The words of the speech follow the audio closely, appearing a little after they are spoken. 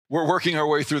We're working our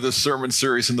way through this sermon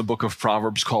series in the book of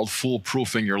Proverbs called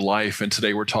Foolproofing Your Life, and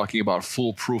today we're talking about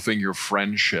foolproofing your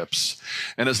friendships.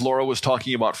 And as Laura was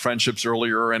talking about friendships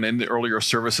earlier and in the earlier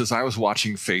services, I was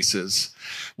watching faces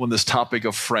when this topic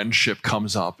of friendship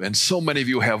comes up. And so many of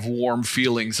you have warm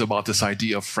feelings about this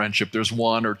idea of friendship. There's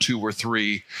one or two or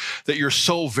three that you're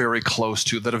so very close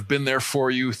to, that have been there for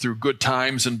you through good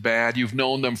times and bad. You've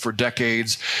known them for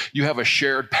decades. You have a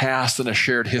shared past and a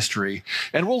shared history.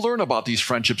 And we'll learn about these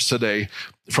friendships today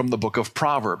from the book of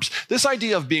Proverbs. This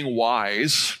idea of being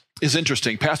wise is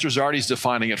interesting. Pastor Zardi's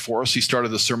defining it for us. He started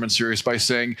the sermon series by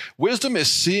saying, wisdom is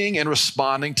seeing and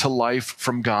responding to life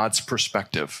from God's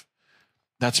perspective.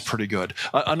 That's pretty good.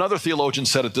 Another theologian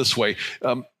said it this way,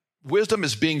 wisdom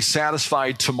is being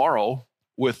satisfied tomorrow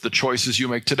with the choices you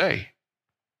make today.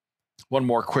 One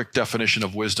more quick definition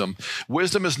of wisdom.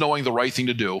 Wisdom is knowing the right thing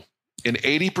to do in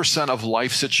 80% of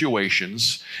life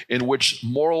situations in which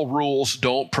moral rules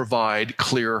don't provide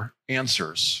clear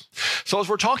answers. So as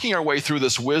we're talking our way through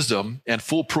this wisdom and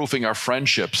foolproofing our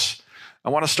friendships, I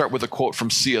want to start with a quote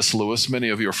from C.S. Lewis. Many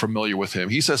of you are familiar with him.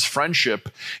 He says, friendship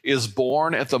is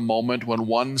born at the moment when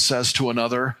one says to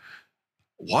another,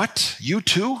 "What, you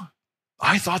too?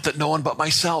 I thought that no one but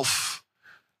myself." ...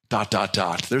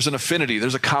 There's an affinity,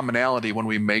 there's a commonality when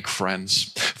we make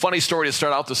friends. Funny story to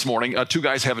start out this morning. Two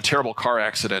guys have a terrible car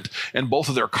accident, and both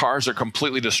of their cars are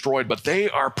completely destroyed, but they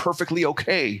are perfectly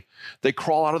okay. They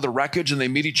crawl out of the wreckage and they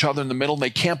meet each other in the middle, and they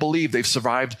can't believe they've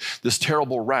survived this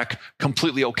terrible wreck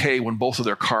completely okay when both of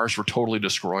their cars were totally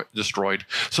destroyed.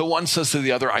 So one says to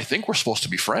the other, "I think we're supposed to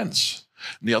be friends."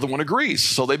 And the other one agrees.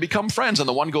 So they become friends, and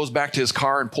the one goes back to his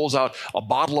car and pulls out a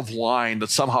bottle of wine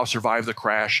that somehow survived the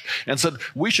crash and said,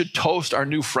 "We should toast our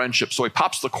new friendship." So he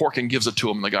pops the cork and gives it to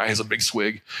him. And the guy has a big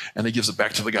swig, and he gives it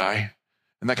back to the guy.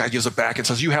 And that guy gives it back and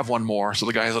says, "You have one more." So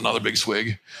the guy has another big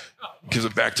swig, gives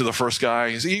it back to the first guy.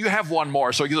 He says, "You have one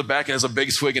more." So he gives it back and has a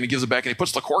big swig, and he gives it back and he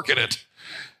puts the cork in it.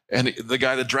 And the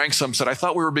guy that drank some said, "I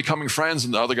thought we were becoming friends."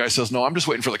 And the other guy says, "No, I'm just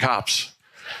waiting for the cops."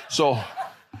 So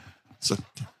it's a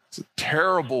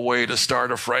terrible way to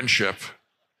start a friendship.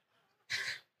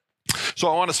 So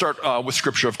I want to start with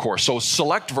scripture, of course. So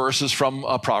select verses from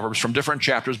Proverbs from different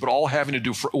chapters, but all having to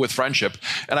do with friendship.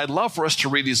 And I'd love for us to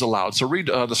read these aloud. So read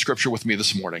the scripture with me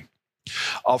this morning.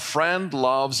 "A friend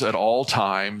loves at all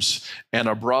times, and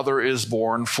a brother is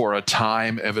born for a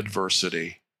time of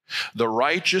adversity. The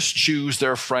righteous choose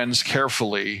their friends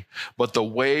carefully, but the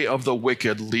way of the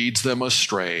wicked leads them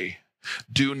astray.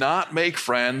 Do not make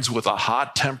friends with a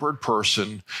hot-tempered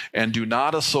person, and do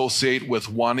not associate with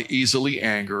one easily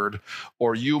angered,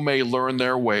 or you may learn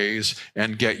their ways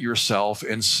and get yourself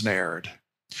ensnared.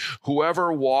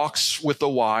 Whoever walks with the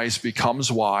wise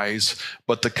becomes wise,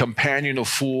 but the companion of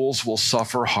fools will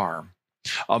suffer harm.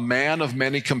 A man of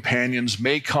many companions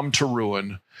may come to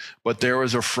ruin, but there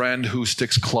is a friend who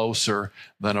sticks closer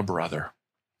than a brother."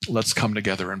 Let's come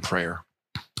together in prayer.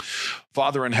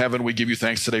 Father in heaven, we give you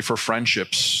thanks today for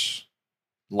friendships.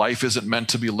 Life isn't meant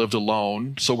to be lived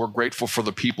alone, so we're grateful for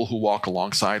the people who walk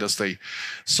alongside us. They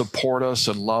support us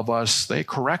and love us. They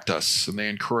correct us and they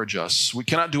encourage us. We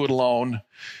cannot do it alone.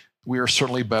 We are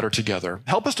certainly better together.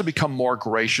 Help us to become more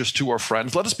gracious to our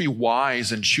friends. Let us be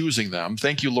wise in choosing them.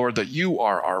 Thank you, Lord, that you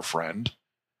are our friend.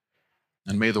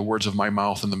 And may the words of my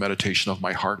mouth and the meditation of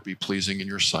my heart be pleasing in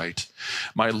your sight.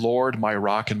 My Lord, my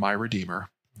rock, and my Redeemer.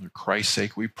 For Christ's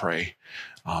sake we pray.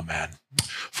 Amen.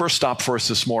 First stop for us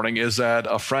this morning is that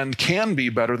a friend can be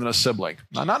better than a sibling.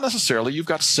 Now, not necessarily. You've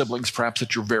got siblings perhaps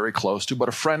that you're very close to, but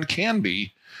a friend can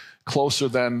be closer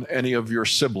than any of your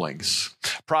siblings.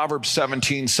 Proverbs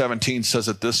 17:17 says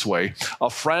it this way: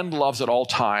 "A friend loves at all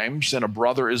times, and a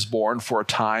brother is born for a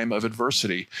time of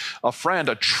adversity." A friend,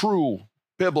 a true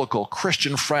biblical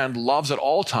Christian friend, loves at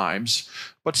all times,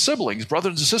 but siblings,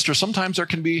 brothers and sisters, sometimes there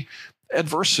can be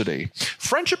adversity.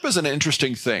 Friendship is an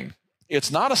interesting thing.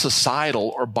 It's not a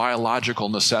societal or biological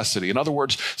necessity. In other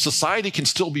words, society can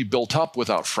still be built up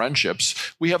without friendships.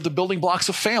 We have the building blocks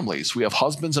of families. We have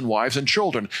husbands and wives and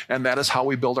children, and that is how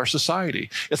we build our society.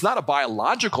 It's not a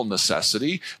biological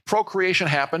necessity. Procreation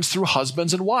happens through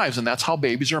husbands and wives, and that's how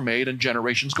babies are made and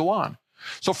generations go on.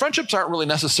 So friendships aren't really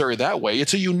necessary that way.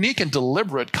 It's a unique and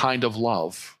deliberate kind of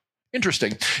love.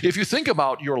 Interesting. If you think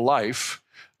about your life,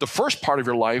 the first part of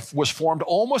your life was formed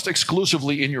almost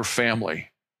exclusively in your family.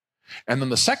 And then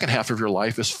the second half of your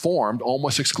life is formed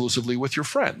almost exclusively with your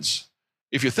friends.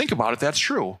 If you think about it, that's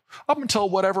true. Up until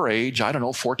whatever age, I don't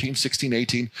know, 14, 16,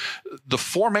 18, the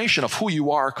formation of who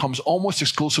you are comes almost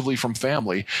exclusively from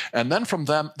family. And then from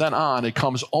then on, it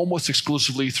comes almost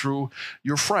exclusively through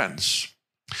your friends.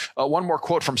 One more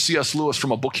quote from C.S. Lewis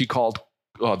from a book he called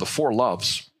The Four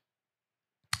Loves.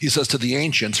 He says, to the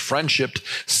ancients, friendship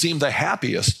seemed the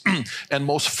happiest and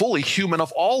most fully human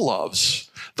of all loves,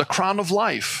 the crown of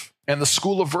life and the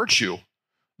school of virtue.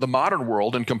 The modern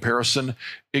world, in comparison,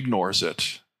 ignores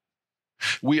it.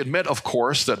 We admit, of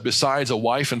course, that besides a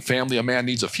wife and family, a man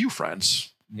needs a few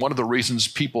friends. One of the reasons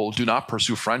people do not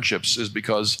pursue friendships is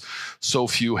because so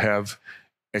few have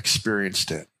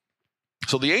experienced it.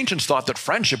 So the ancients thought that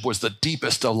friendship was the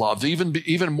deepest of love,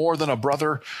 even more than a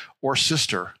brother or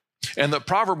sister. And the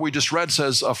proverb we just read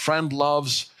says, a friend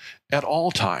loves at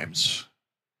all times.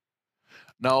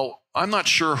 Now, I'm not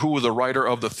sure who the writer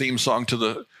of the theme song to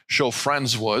the show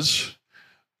Friends was,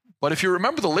 but if you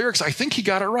remember the lyrics, I think he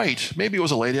got it right. Maybe it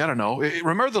was a lady, I don't know.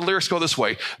 Remember the lyrics go this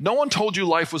way. No one told you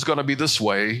life was going to be this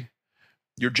way.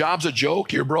 Your job's a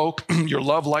joke, you're broke, your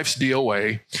love life's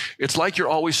DOA. It's like you're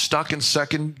always stuck in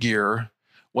second gear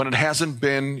when it hasn't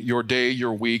been your day,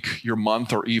 your week, your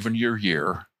month, or even your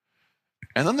year.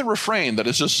 And then the refrain that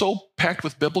is just so packed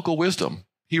with biblical wisdom.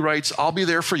 He writes, I'll be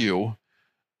there for you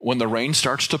when the rain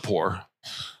starts to pour.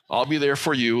 I'll be there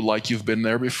for you like you've been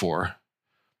there before.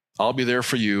 I'll be there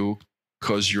for you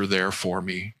because you're there for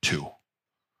me too.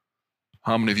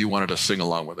 How many of you wanted to sing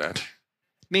along with that?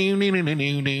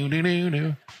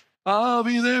 I'll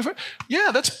be there for...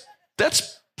 Yeah,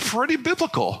 that's pretty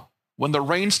biblical. When the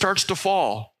rain starts to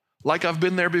fall, like I've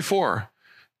been there before.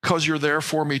 Because you're there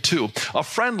for me too. A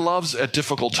friend loves at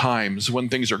difficult times, when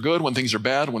things are good, when things are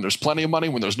bad, when there's plenty of money,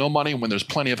 when there's no money, when there's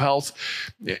plenty of health,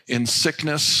 in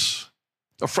sickness.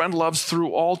 A friend loves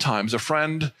through all times. A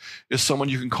friend is someone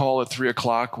you can call at 3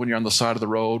 o'clock when you're on the side of the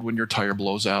road, when your tire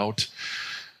blows out.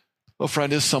 A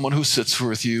friend is someone who sits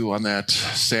with you on that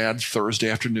sad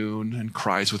Thursday afternoon and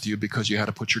cries with you because you had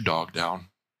to put your dog down.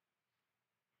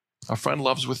 A friend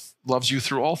loves you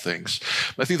through all things.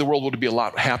 I think the world would be a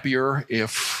lot happier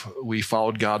if we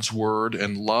followed God's word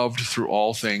and loved through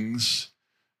all things,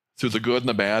 through the good and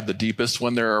the bad, the deepest,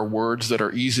 when there are words that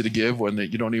are easy to give, when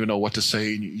you don't even know what to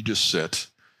say and you just sit.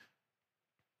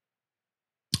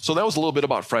 So that was a little bit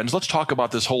about friends. Let's talk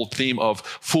about this whole theme of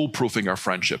foolproofing our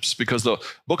friendships, because the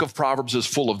book of Proverbs is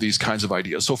full of these kinds of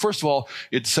ideas. So first of all,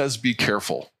 it says be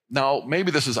careful. Now,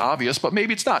 maybe this is obvious, but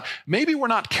maybe it's not. Maybe we're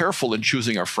not careful in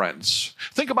choosing our friends.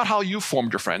 Think about how you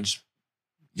formed your friends.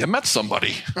 You met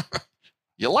somebody.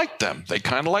 You liked them. They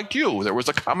kind of liked you. There was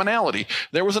a commonality.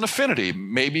 There was an affinity,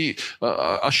 maybe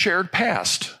a shared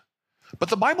past. But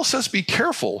the Bible says be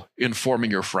careful in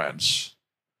forming your friends.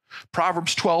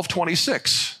 Proverbs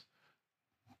 12:26.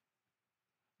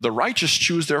 The righteous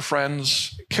choose their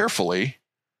friends carefully,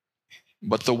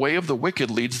 but the way of the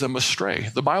wicked leads them astray.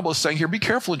 The Bible is saying here, be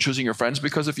careful in choosing your friends,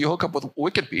 because if you hook up with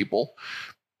wicked people,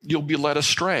 you'll be led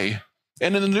astray.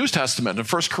 And in the New Testament, in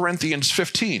 1 Corinthians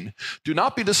 15, do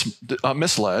not be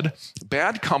misled.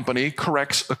 Bad company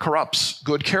corrupts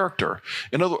good character.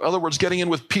 In other words, getting in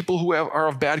with people who are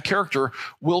of bad character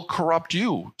will corrupt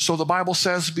you. So the Bible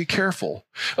says be careful.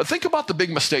 Think about the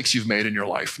big mistakes you've made in your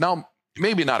life. Now,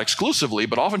 maybe not exclusively,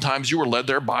 but oftentimes you were led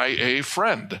there by a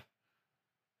friend.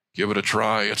 Give it a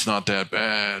try. It's not that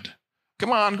bad.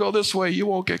 Come on, go this way. You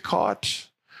won't get caught.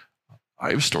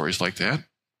 I have stories like that.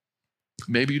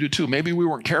 Maybe you do too. Maybe we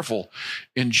weren't careful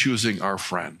in choosing our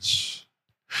friends.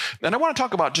 And I want to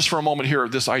talk about just for a moment here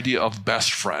this idea of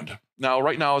best friend. Now,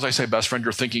 right now, as I say best friend,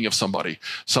 you're thinking of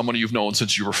someone you've known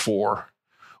since you were 4,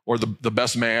 or the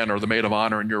best man or the maid of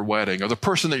honor in your wedding, or the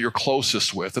person that you're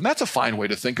closest with. And that's a fine way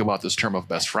to think about this term of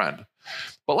best friend.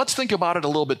 But let's think about it a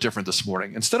little bit different this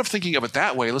morning. Instead of thinking of it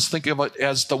that way, let's think of it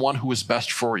as the one who is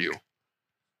best for you.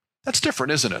 That's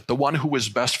different, isn't it? The one who is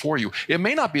best for you. It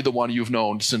may not be the one you've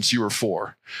known since you were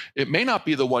 4. It may not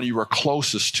be the one you were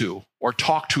closest to or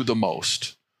talk to the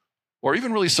most or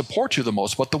even really support you the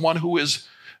most, but the one who is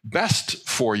best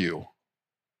for you.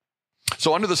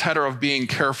 So under this header of being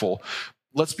careful,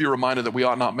 let's be reminded that we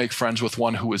ought not make friends with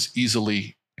one who is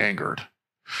easily angered.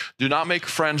 Do not make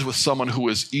friends with someone who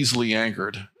is easily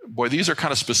angered. Boy, these are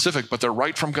kind of specific, but they're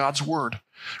right from God's word,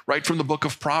 right from the book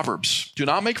of Proverbs. Do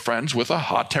not make friends with a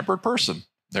hot-tempered person.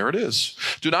 There it is.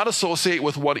 Do not associate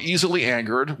with one easily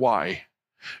angered. Why?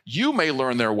 You may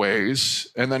learn their ways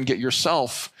and then get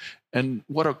yourself, and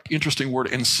what an interesting word,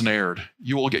 ensnared.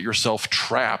 You will get yourself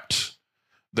trapped.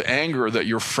 The anger that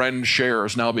your friend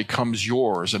shares now becomes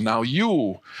yours, and now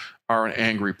you are an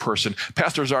angry person.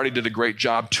 Pastor Zardi did a great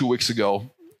job 2 weeks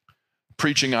ago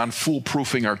preaching on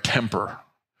foolproofing our temper.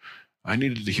 I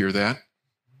needed to hear that.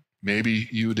 Maybe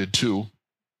you did too.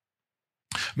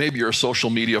 Maybe you're a social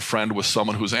media friend with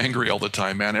someone who's angry all the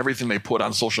time, man. Everything they put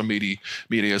on social media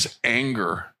is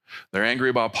anger. They're angry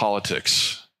about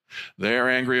politics. They're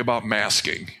angry about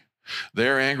masking.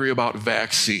 They're angry about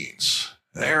vaccines.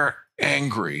 They're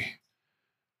angry.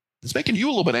 It's making you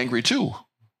a little bit angry too.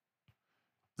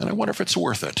 And I wonder if it's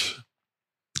worth it.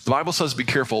 The Bible says, be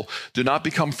careful. Do not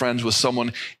become friends with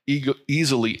someone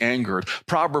easily angered.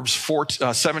 Proverbs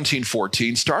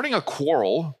 17:14, starting a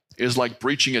quarrel is like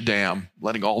breaching a dam,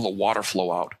 letting all the water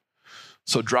flow out.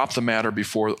 So drop the matter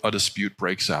before a dispute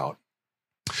breaks out.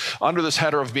 Under this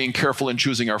header of being careful in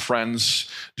choosing our friends,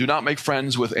 do not make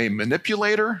friends with a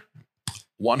manipulator,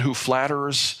 one who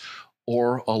flatters,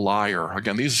 or a liar.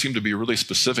 Again, these seem to be really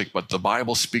specific, but the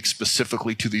Bible speaks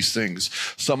specifically to these things.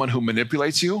 Someone who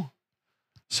manipulates you,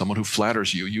 someone who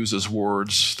flatters you, uses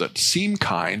words that seem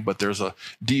kind, but there's a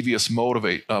devious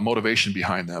motivation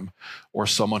behind them, or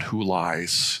someone who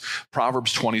lies.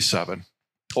 Proverbs 27,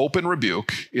 open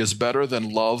rebuke is better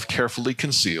than love carefully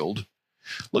concealed.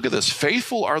 Look at this.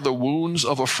 Faithful are the wounds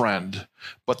of a friend,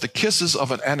 but the kisses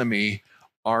of an enemy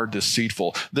are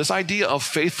deceitful. This idea of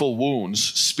faithful wounds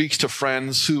speaks to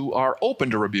friends who are open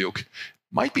to rebuke.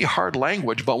 Might be hard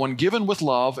language, but when given with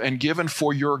love and given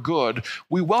for your good,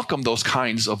 we welcome those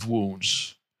kinds of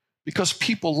wounds because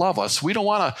people love us. We don't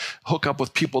want to hook up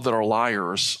with people that are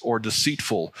liars or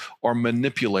deceitful or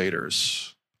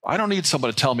manipulators. I don't need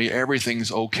someone to tell me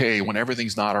everything's okay when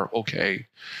everything's not okay.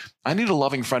 I need a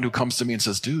loving friend who comes to me and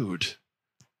says, dude,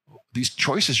 these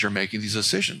choices you're making, these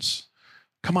decisions,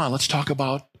 come on, let's talk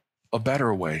about a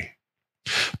better way.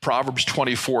 Proverbs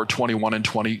 24:21 and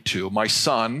 22. My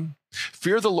son,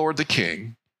 fear the Lord the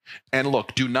King, and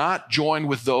look, do not join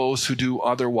with those who do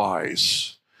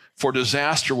otherwise, for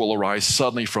disaster will arise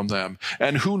suddenly from them,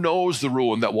 and who knows the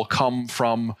ruin that will come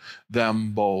from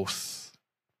them both.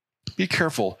 Be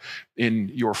careful in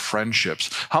your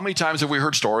friendships. How many times have we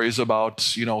heard stories about,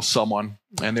 someone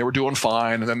and they were doing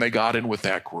fine and then they got in with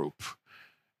that group?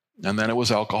 And then it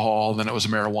was alcohol, and then it was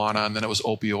marijuana, and then it was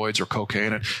opioids or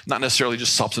cocaine, and not necessarily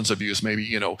just substance abuse,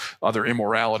 maybe, other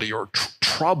immorality or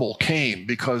trouble came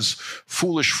because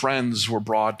foolish friends were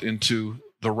brought into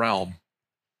the realm.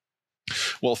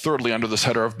 Well, thirdly, under this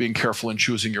header of being careful in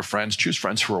choosing your friends, choose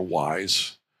friends who are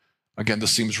wise. Again,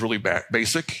 this seems really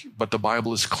basic, but the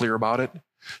Bible is clear about it.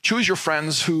 Choose your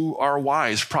friends who are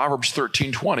wise. Proverbs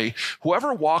 13:20,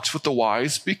 whoever walks with the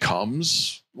wise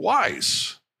becomes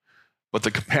wise, but the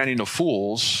companion of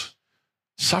fools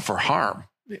suffer harm.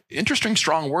 Interesting,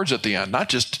 strong words at the end. Not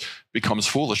just becomes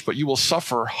foolish, but you will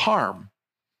suffer harm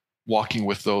walking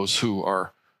with those who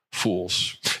are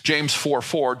fools. James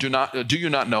 4:4, do you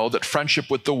not know that friendship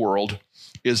with the world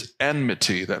is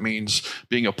enmity? That means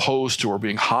being opposed to or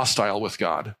being hostile with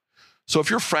God. So if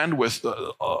you're friend with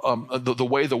the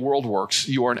way the world works,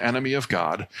 you are an enemy of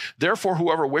God. Therefore,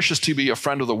 whoever wishes to be a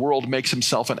friend of the world makes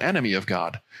himself an enemy of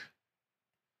God.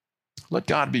 Let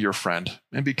God be your friend,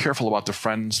 and be careful about the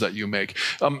friends that you make.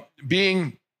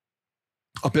 Being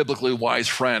a biblically wise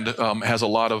friend has a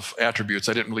lot of attributes.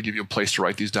 I didn't really give you a place to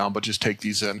write these down, but just take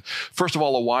these in. First of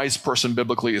all, a wise person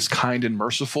biblically is kind and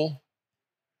merciful.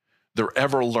 They're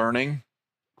ever learning.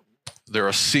 They're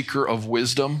a seeker of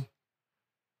wisdom.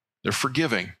 They're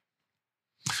forgiving.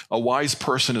 A wise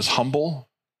person is humble.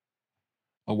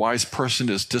 A wise person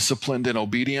is disciplined and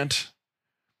obedient.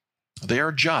 They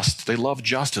are just. They love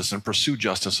justice and pursue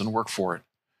justice and work for it.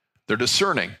 They're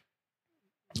discerning.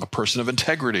 A person of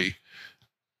integrity.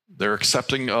 They're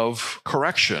accepting of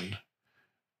correction.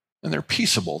 And they're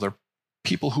peaceable. They're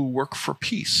people who work for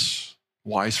peace.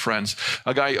 Wise friends.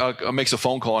 A guy makes a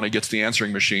phone call and he gets the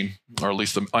answering machine, or at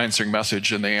least the answering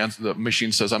message, and the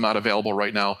machine says, I'm not available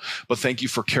right now, but thank you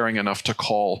for caring enough to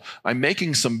call. I'm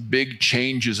making some big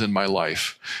changes in my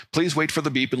life. Please wait for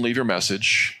the beep and leave your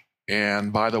message.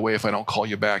 And by the way, if I don't call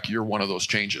you back, you're one of those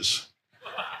changes.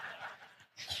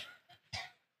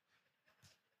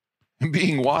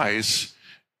 Being wise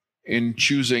in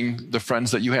choosing the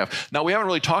friends that you have. Now, we haven't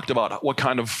really talked about what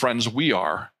kind of friends we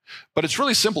are, but it's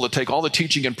really simple to take all the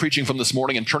teaching and preaching from this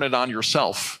morning and turn it on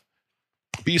yourself.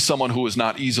 Be someone who is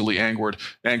not easily angered,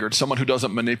 someone who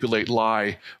doesn't manipulate,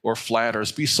 lie, or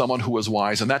flatters. Be someone who is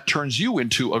wise, and that turns you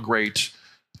into a great,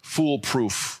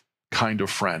 foolproof kind of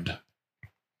friend.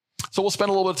 So we'll spend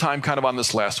a little bit of time kind of on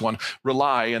this last one.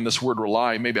 Rely, and this word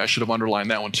rely, maybe I should have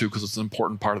underlined that one too because it's an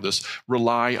important part of this.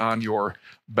 Rely on your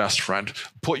best friend.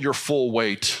 Put your full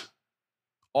weight,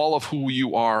 all of who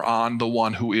you are, on the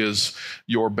one who is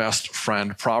your best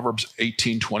friend. Proverbs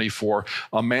 18:24,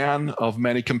 a man of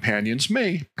many companions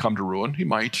may come to ruin, he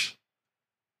might,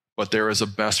 but there is a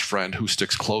best friend who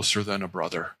sticks closer than a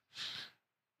brother.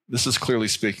 This is clearly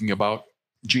speaking about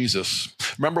Jesus.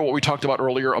 Remember what we talked about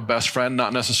earlier, a best friend,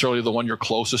 not necessarily the one you're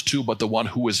closest to, but the one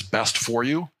who is best for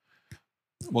you.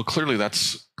 Well, clearly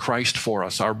that's Christ for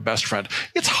us, our best friend.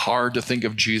 It's hard to think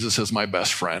of Jesus as my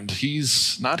best friend.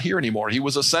 He's not here anymore. He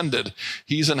was ascended.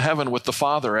 He's in heaven with the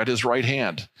Father at his right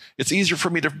hand. It's easier for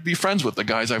me to be friends with the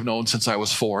guys I've known since I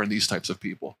was 4 and these types of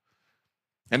people.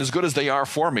 And as good as they are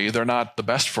for me, they're not the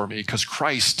best for me because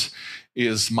Christ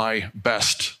is my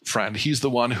best friend. He's the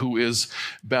one who is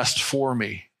best for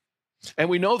me. And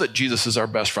we know that Jesus is our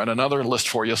best friend. Another list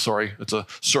for you. Sorry, it's a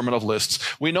sermon of lists.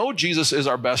 We know Jesus is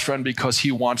our best friend because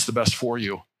he wants the best for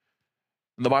you.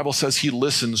 And the Bible says he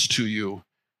listens to you.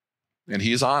 And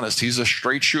he is honest. He's a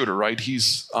straight shooter, right?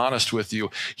 He's honest with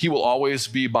you. He will always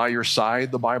be by your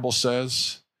side, the Bible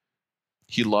says.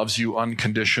 He loves you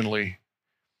unconditionally.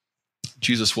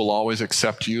 Jesus will always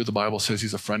accept you. The Bible says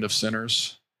he's a friend of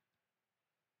sinners.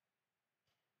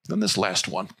 Then this last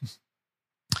one.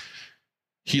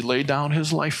 He laid down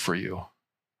his life for you.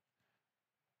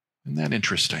 Isn't that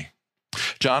interesting?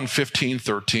 John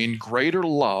 15:13, greater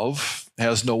love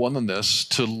has no one than this,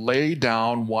 to lay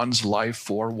down one's life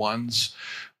for one's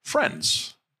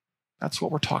friends. That's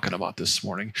what we're talking about this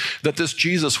morning. That this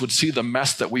Jesus would see the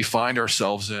mess that we find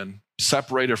ourselves in,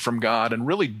 separated from God and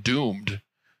really doomed.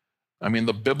 I mean,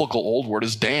 the biblical old word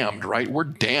is damned, right? We're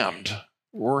damned.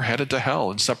 We're headed to hell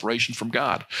in separation from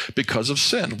God because of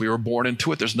sin. We were born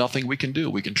into it. There's nothing we can do.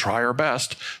 We can try our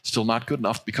best, still not good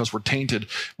enough because we're tainted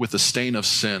with the stain of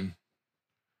sin.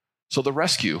 So the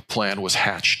rescue plan was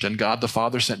hatched, and God the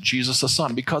Father sent Jesus the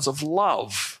Son because of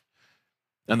love.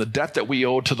 And the debt that we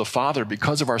owed to the Father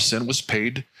because of our sin was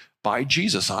paid by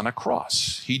Jesus on a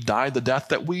cross. He died the death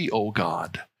that we owe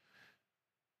God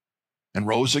and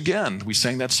rose again. We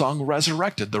sang that song,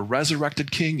 Resurrected. The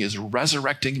resurrected King is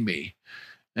resurrecting me.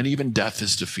 And even death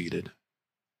is defeated.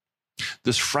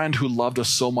 This friend who loved us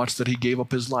so much that he gave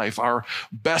up his life, our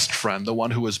best friend, the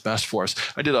one who is best for us.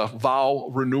 I did a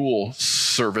vow renewal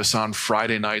service on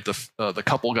Friday night. The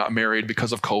couple got married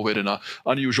because of COVID in an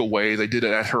unusual way. They did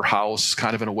it at her house,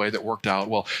 kind of in a way that worked out.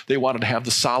 Well, they wanted to have the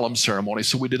solemn ceremony,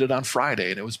 so we did it on Friday,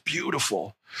 and it was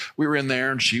beautiful. We were in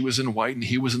there, and she was in white, and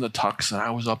he was in the tux, and I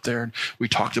was up there, and we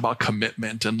talked about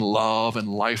commitment and love and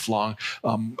lifelong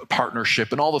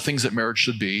partnership and all the things that marriage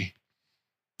should be.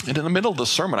 And in the middle of the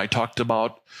sermon, I talked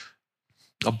about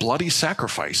a bloody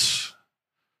sacrifice,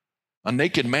 a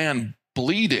naked man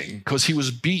bleeding because he was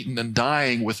beaten and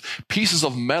dying with pieces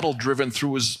of metal driven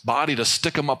through his body to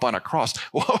stick him up on a cross.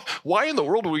 Well, why in the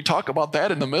world would we talk about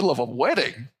that in the middle of a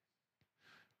wedding?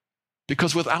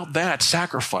 Because without that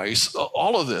sacrifice,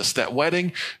 all of this, that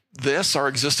wedding, our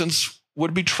existence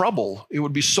would be trouble. It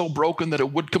would be so broken that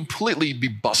it would completely be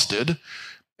busted.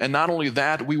 And not only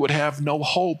that, we would have no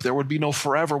hope. There would be no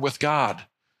forever with God.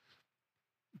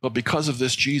 But because of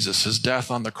this Jesus, his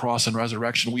death on the cross and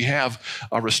resurrection, we have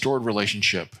a restored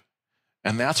relationship.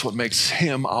 And that's what makes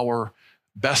him our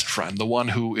best friend, the one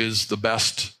who is the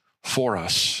best for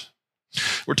us.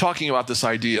 We're talking about this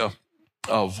idea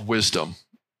of wisdom.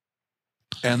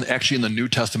 And actually in the New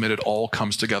Testament, it all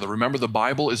comes together. Remember, the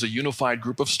Bible is a unified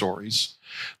group of stories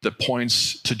that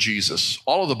points to Jesus.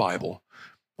 All of the Bible.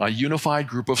 A unified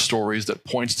group of stories that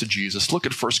points to Jesus. Look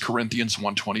at 1 Corinthians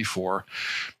 1:24.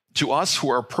 To us who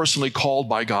are personally called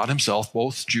by God himself,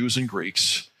 both Jews and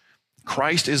Greeks,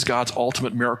 Christ is God's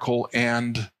ultimate miracle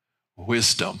and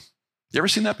wisdom. You ever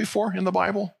seen that before in the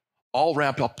Bible? All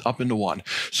wrapped up into one.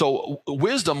 So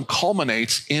wisdom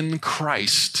culminates in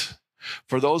Christ.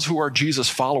 For those who are Jesus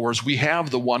followers, we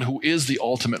have the one who is the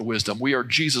ultimate wisdom. We are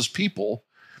Jesus people.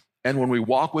 And when we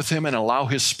walk with him and allow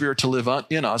his Spirit to live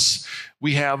in us,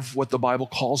 we have what the Bible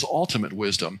calls ultimate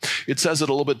wisdom. It says it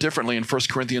a little bit differently in 1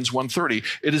 Corinthians 1:30.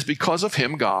 It is because of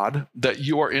him, God, that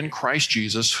you are in Christ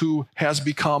Jesus, who has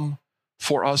become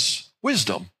for us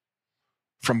wisdom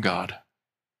from God.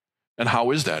 And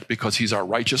how is that? Because he's our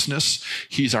righteousness,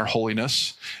 he's our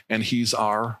holiness, and he's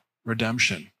our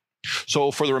redemption.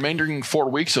 So for the remaining 4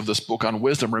 weeks of this book on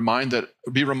wisdom,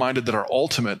 be reminded that our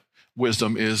ultimate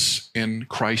wisdom is in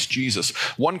Christ Jesus.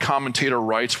 One commentator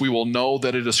writes, we will know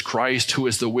that it is Christ who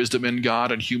is the wisdom in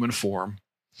God in human form.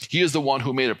 He is the one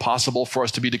who made it possible for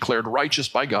us to be declared righteous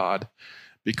by God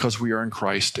because we are in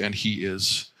Christ and he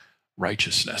is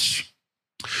righteousness.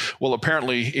 Well,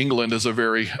 apparently England is a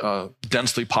very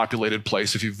densely populated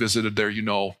place. If you've visited there, you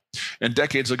know. And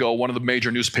decades ago, one of the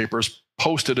major newspapers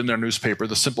posted in their newspaper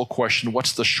the simple question,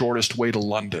 what's the shortest way to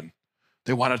London?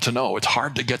 They wanted to know. It's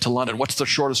hard to get to London. What's the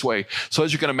shortest way? So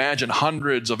as you can imagine,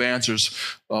 hundreds of answers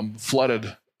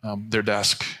flooded their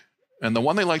desk. And the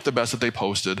one they liked the best that they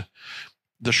posted,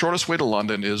 the shortest way to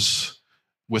London is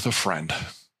with a friend.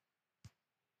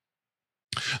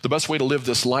 The best way to live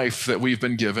this life that we've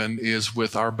been given is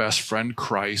with our best friend,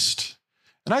 Christ.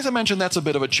 And as I mentioned, that's a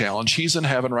bit of a challenge. He's in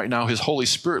heaven right now. His Holy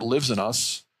Spirit lives in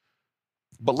us.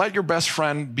 But let your best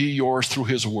friend be yours through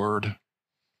his word,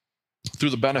 through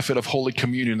the benefit of Holy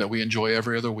Communion that we enjoy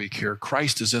every other week here.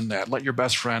 Christ is in that. Let your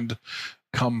best friend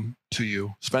come to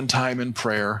you. Spend time in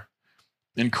prayer.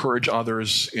 Encourage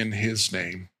others in his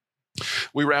name.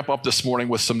 We wrap up this morning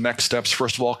with some next steps.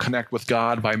 First of all, connect with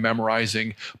God by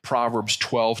memorizing Proverbs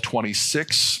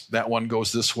 12:26. That one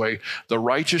goes this way: the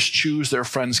righteous choose their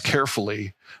friends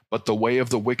carefully, but the way of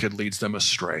the wicked leads them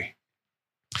astray.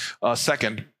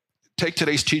 Second, take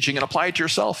today's teaching and apply it to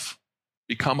yourself.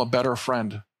 Become a better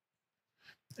friend.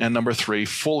 And number three,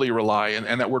 fully rely,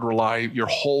 and that word rely, your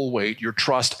whole weight, your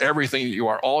trust, everything that you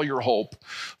are, all your hope,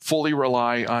 fully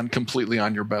rely on completely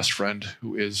on your best friend,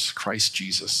 who is Christ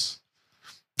Jesus.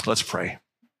 Let's pray.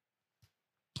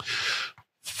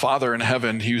 Father in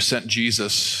heaven, you sent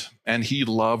Jesus, and he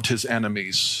loved his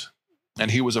enemies,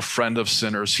 and he was a friend of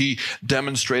sinners. He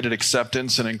demonstrated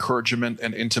acceptance and encouragement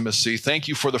and intimacy. Thank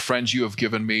you for the friends you have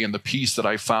given me and the peace that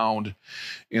I found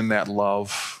in that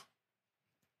love.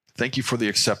 Thank you for the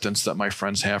acceptance that my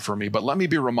friends have for me. But let me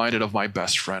be reminded of my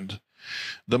best friend,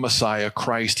 the Messiah,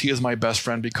 Christ. He is my best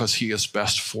friend because he is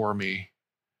best for me.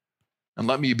 And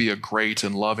let me be a great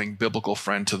and loving biblical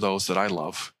friend to those that I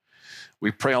love.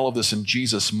 We pray all of this in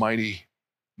Jesus' mighty,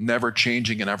 never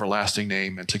changing and everlasting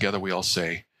name. And together we all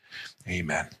say,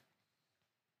 amen.